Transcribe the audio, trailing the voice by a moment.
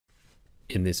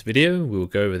In this video, we will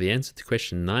go over the answer to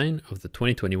question 9 of the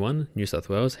 2021 New South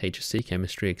Wales HSC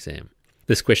Chemistry Exam.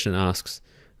 This question asks,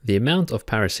 the amount of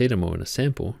paracetamol in a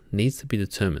sample needs to be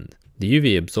determined. The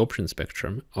UV absorption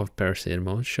spectrum of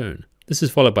paracetamol is shown. This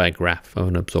is followed by a graph of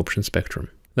an absorption spectrum.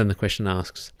 Then the question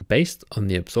asks, based on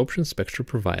the absorption spectra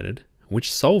provided,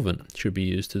 which solvent should be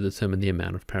used to determine the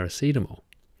amount of paracetamol?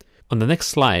 On the next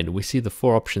slide, we see the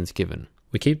four options given.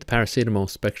 We keep the paracetamol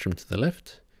spectrum to the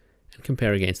left and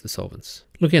compare against the solvents.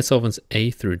 Looking at solvents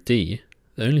A through D,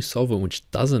 the only solvent which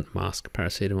doesn't mask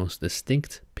paracetamol's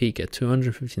distinct peak at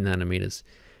 250 nanometers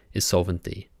is solvent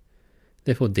D.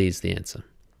 Therefore, D is the answer.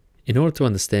 In order to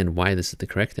understand why this is the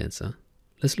correct answer,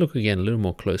 let's look again a little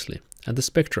more closely at the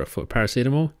spectra for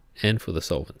paracetamol and for the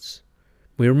solvents.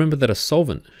 We remember that a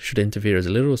solvent should interfere as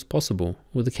little as possible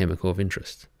with the chemical of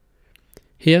interest.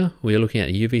 Here, we are looking at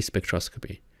UV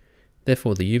spectroscopy.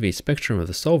 Therefore, the UV spectrum of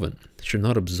the solvent should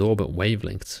not absorb at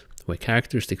wavelengths where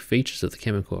characteristic features of the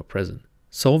chemical are present.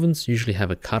 Solvents usually have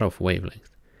a cutoff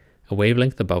wavelength, a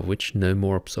wavelength above which no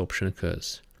more absorption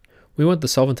occurs. We want the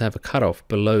solvent to have a cutoff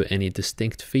below any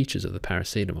distinct features of the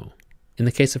paracetamol. In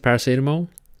the case of paracetamol,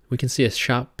 we can see a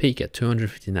sharp peak at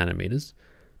 250 nanometers,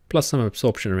 plus some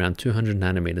absorption around 200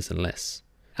 nanometers and less,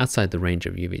 outside the range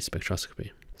of UV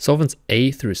spectroscopy. Solvents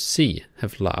A through C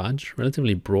have large,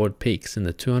 relatively broad peaks in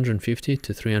the 250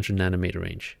 to 300 nanometer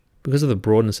range. Because of the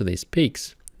broadness of these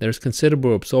peaks, there is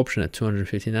considerable absorption at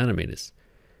 250 nanometers.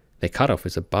 Their cutoff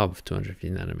is above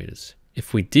 250 nanometers.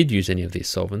 If we did use any of these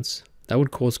solvents, that would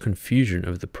cause confusion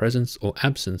over the presence or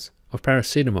absence of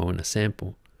paracetamol in a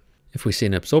sample. If we see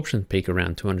an absorption peak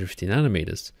around 250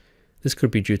 nanometers, this could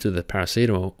be due to the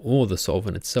paracetamol or the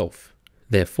solvent itself.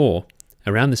 Therefore,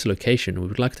 around this location, we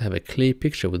would like to have a clear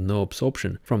picture with no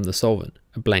absorption from the solvent,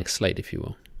 a blank slate if you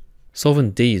will.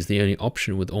 Solvent D is the only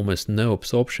option with almost no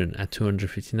absorption at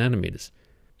 250 nanometers,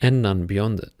 and none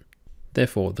beyond it.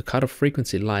 Therefore, the cutoff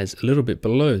frequency lies a little bit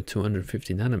below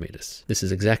 250 nanometers. This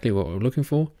is exactly what we're looking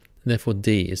for, and therefore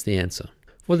D is the answer.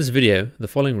 For this video, the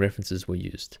following references were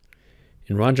used.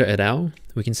 In Raja et al.,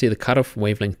 we can see the cutoff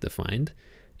wavelength defined,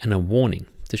 and a warning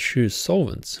to choose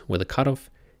solvents where the cutoff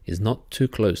is not too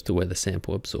close to where the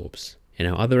sample absorbs. In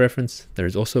our other reference, there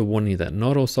is also a warning that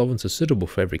not all solvents are suitable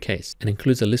for every case, and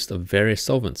includes a list of various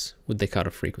solvents with their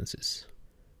cutoff frequencies.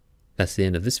 That's the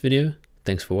end of this video.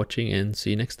 Thanks for watching and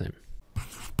see you next time.